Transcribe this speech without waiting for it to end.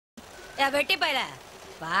வெட்டி போயில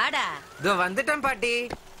வாடா. இதோ வந்துட்டேன் பாட்டி.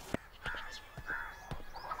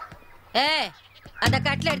 அந்த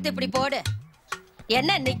கட்டில எடுத்து இப்படி போடு.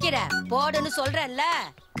 என்ன நிக்கிற? போடுன்னு சொல்றேன்ல.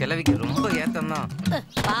 கிழவிக்கு ரொம்ப ஏத்தம் தான்.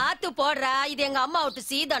 பார்த்து போடுறா. இது எங்க அம்மா விட்டு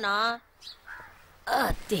சீதனம்.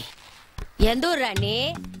 எந்த ஊர் ராணி?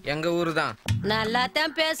 எங்க ஊரு தான். நல்லா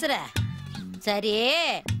தான் பேசுற. சரி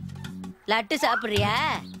லட்டு சாப்பிடுறியா?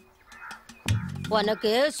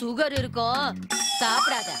 உனக்கு சுகர் இருக்கும்,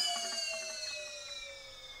 சாப்பிடாத.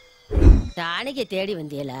 ஜானகி தேடி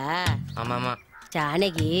வந்தியலா? ஆமாமா.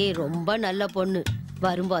 ஜானகி ரொம்ப நல்ல பொண்ணு.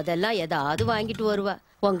 வரும்போதெல்லாம் ஏதாவது வாங்கிட்டு வருவா.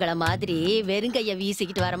 உங்களை மாதிரி வெறுங்கைய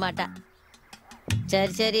வீசிக்கிட்டு வரமாட்டா.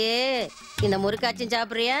 சரி சரி, இந்த முறுக்காச்சும்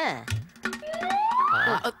சாப்பிடுறியா?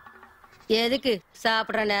 எதுக்கு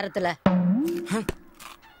சாப்பிடுற நேரத்துல?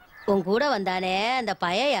 உன் கூட வந்தானே அந்த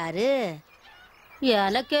பையன் யாரு?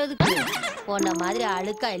 எனக்கு எதுக்கு? உன்ன மாதிரி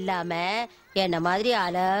அழுக்கா இல்லாம என்ன மாதிரி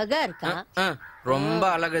அழகா இருக்கான். ரொம்ப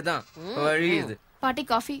அழகுதான். வழியுது. பாட்டி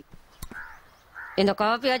காஃபி. இந்த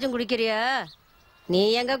காஃபியாச்சும் குடிக்கிறியா? நீ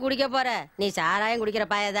எங்க குடிக்க போற? நீ சாராயம் குடிக்கிற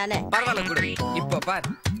பையன் தானே. பரவாயில்ல குடி. இப்ப பார்,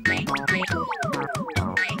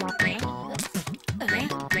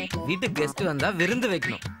 வீட்டுக்கு கெஸ்ட் வந்தா விருந்து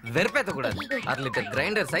வைக்கணும், வெறுப்பேத்த கூடாது. 1/2 லிட்டர்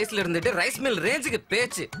கிரைண்டர் சைஸ்ல இருந்துட்டு ரைஸ் மில் ரேஞ்சுக்கு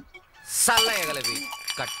பேச்சு. சல்லைய கலவி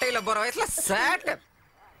கட்டையில போற வயசுல சேட்ட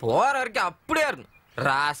போற வரைக்கும் அப்படியே இருக்கும்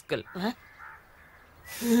ராஸ்கல்.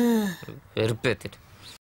 வெறுப்பேத்திட்டு